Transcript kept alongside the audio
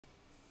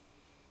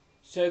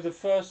So the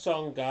first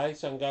song,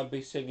 guys, I'm going to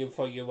be singing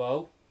for you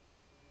all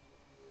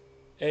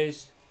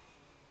is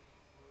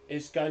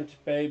going to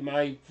be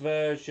my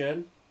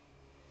version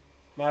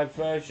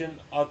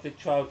of the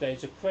 12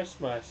 Days of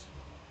Christmas.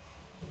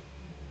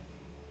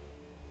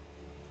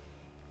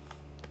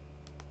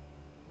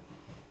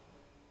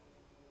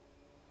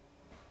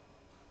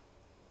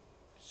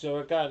 So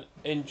again,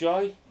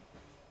 enjoy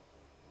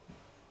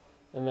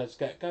and let's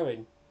get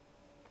going.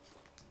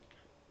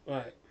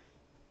 Right,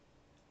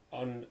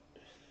 on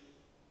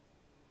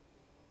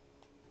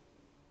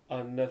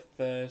the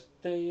first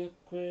day of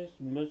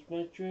Christmas,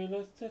 my true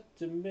love said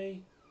to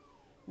me,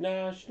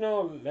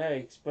 National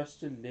Express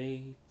to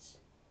Leeds.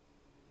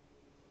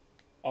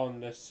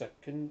 On the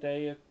second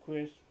day of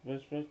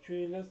Christmas, my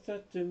true love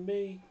said to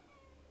me,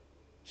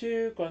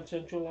 to Grand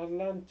Central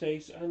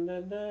Atlantis and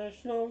the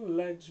National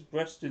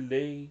Express to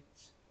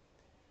Leeds.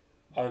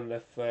 On the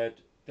third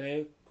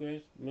day of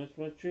Christmas,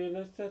 my true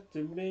love said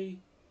to me,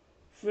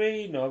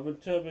 3 Northern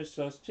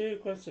Turbostars, 2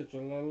 Grand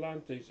Central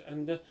Atlantis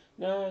and the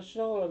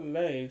National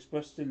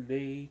Express to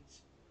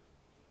Leeds.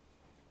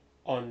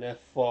 On the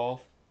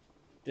fourth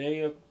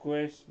day of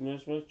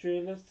Christmas, my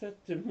true love said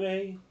to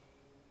me,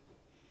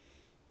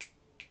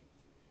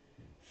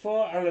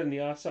 4 Alan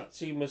Yars at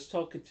sea was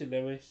talking to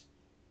Lewis,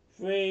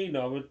 3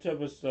 Northern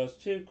Turbostars,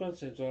 2 Grand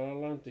Central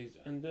Atlantis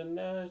and the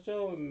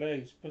National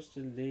Express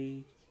to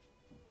Leeds.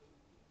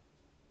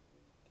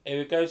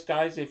 Here it goes,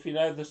 guys. If you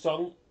know the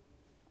song,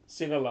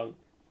 sing along.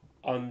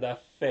 On the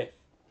 5th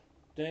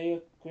day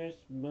of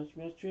Christmas,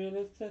 my true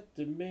love said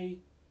to me,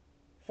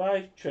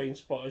 5 train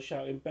spotters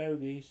shouting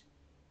bogies,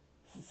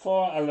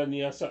 4 Alan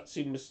Yars at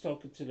sea was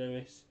talking to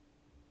Lewis,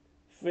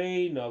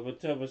 3 Northern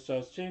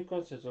Turbostars, 2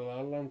 Grand Central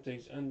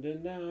Atlantis and the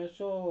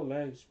National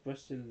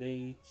Express to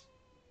Leeds.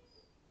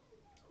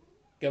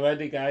 Get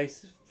ready,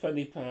 guys.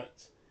 Funny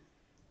part.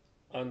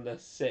 On the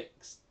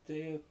 6th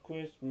day of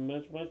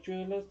Christmas, my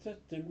true love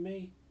said to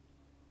me,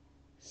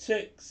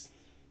 6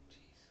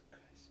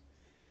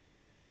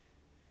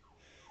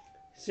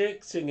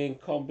 singing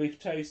corned beef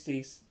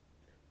toasties,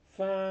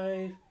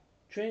 5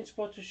 train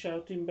spotters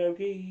shouting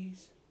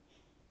bogies,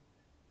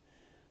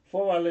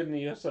 4 Alan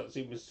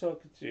Yosatsi was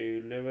talking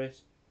to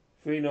Lewis,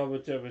 3 Northern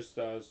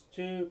Turbostars,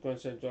 2 Grand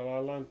Central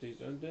Atlantis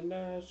and the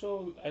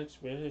National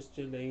Express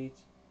to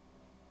Leeds.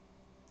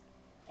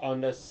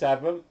 On the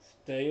 7th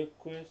day of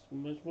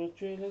Christmas, my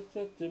true love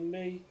said to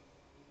me,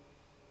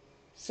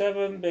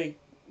 7 big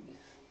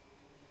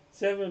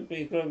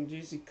long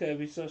juicy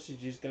curvy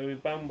sausages going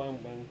bang bang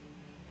bang,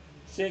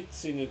 6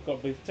 singing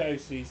corned beef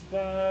toasties,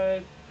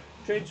 5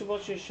 train to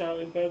watch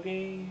shouting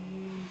bogies,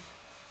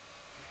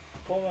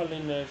 4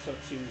 Alan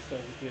Yosatsi was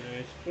talking to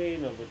Lewis, 3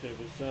 Northern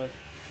Turbostars,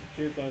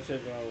 2 Grand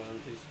Central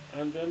Atlantis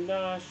and the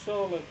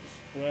National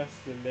Express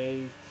to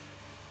Leeds.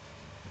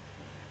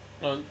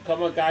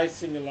 Come on, guys,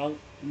 sing along.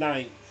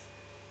 9th.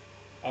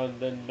 On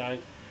the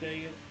 9th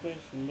day of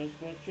Christmas,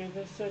 my true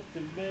love said to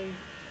me,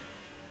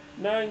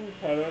 9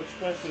 Polar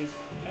Expresses,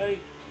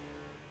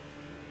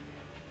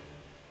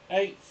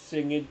 8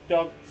 singing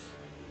dogs,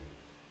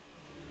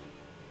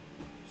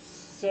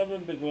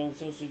 7 big long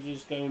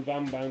sausages going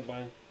bang bang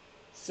bang,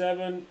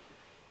 7,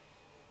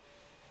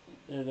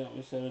 that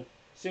was 7,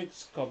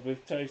 6 corned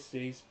beef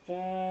toasties,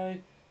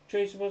 5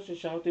 Tracy Watcher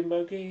shouting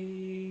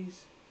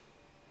bogies,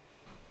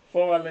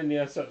 4 Alan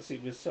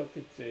Yasatsi was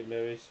talking to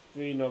Lewis,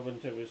 3 Northern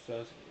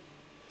Turbostars,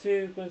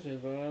 2 Grand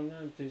Central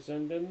Atlantis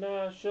and the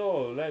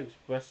National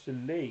Express to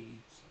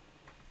Leeds.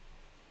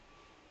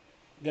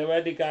 Get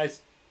ready,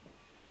 guys.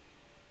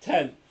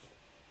 10th.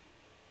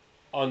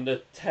 On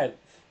the 10th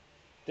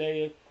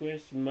day of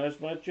Christmas,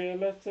 my true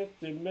love said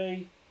to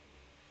me,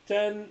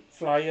 10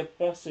 flyer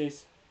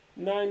buses,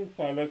 9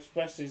 Polar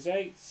Expresses,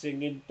 8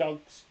 singing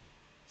dogs,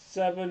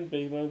 7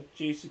 big long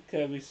juicy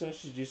curvy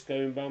sausages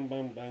going bang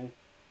bang bang,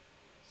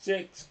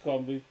 6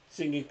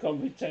 singing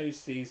combi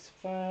toasties,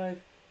 5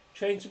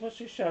 train to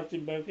watch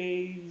shouting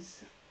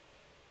bogies,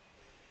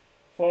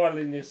 4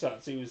 Alan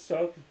Yasatsi was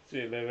talking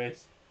to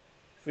Lewis,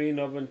 3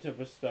 Northern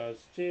Turbostars,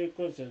 2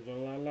 Grand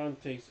Central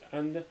Atlantis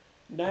and the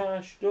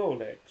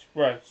National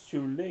Express to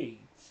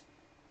Leeds.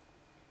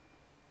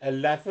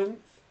 11th.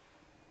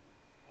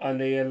 On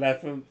the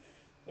 11th,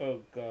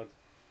 oh God,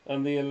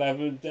 on the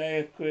 11th day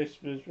of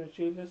Christmas,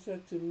 Rachel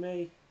said to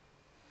me,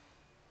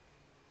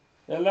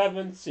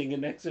 11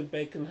 singing eggs and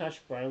bacon hash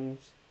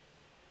browns,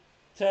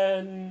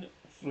 10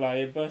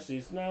 flyer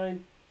buses,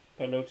 9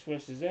 Polo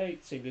Expresses,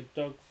 8 singing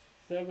dogs,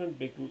 7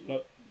 big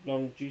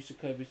long juicy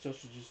curvy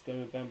sausages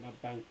going bang bang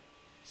bang,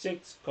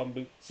 6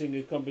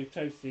 singing combi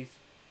toasties,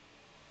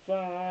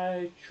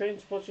 5 train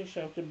spotters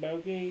shouting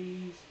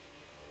bogies,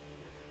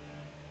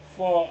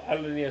 4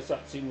 Alan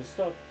Yasatsi was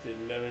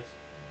talking Lewis,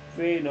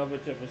 3 Northern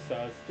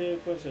Turbostars,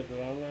 2 Grand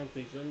Central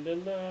Atlantis and the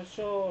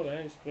National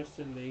Express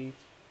to Leeds.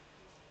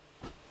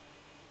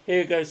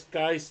 Here goes,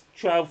 guys.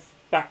 12th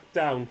back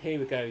down.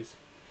 Here it goes.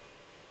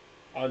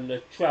 On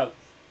the 12th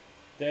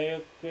day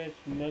of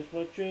Christmas,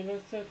 my true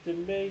love said to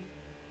me,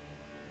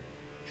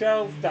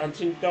 12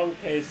 dancing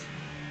donkeys,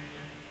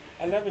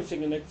 11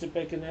 singing eggs and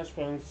bacon hash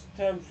browns.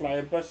 10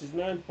 flying buses.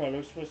 9 Polar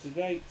Expresses.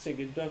 8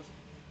 singing ducks.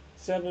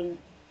 7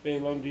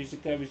 being laundry using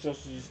curry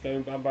sausages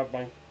going bang bang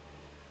bang.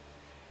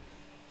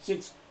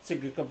 6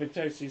 singing coffee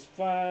toasties.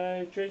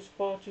 5 drinks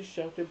parties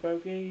shouting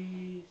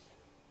bogies.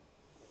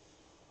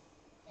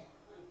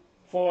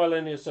 4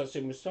 Elenia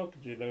Sassy was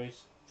talking to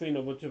Lewis. 3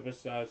 Noble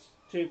Superstars.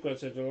 2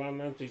 Quetzalcoatl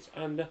Land Antics.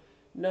 And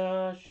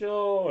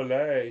National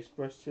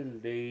Express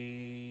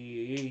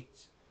Elite.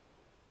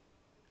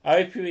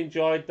 I hope you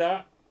enjoyed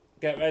that.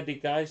 Get ready,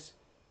 guys.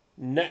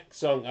 Next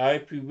song. I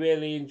hope you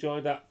really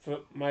enjoyed that for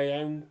my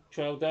own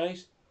trail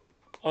days.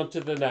 On to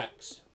the next.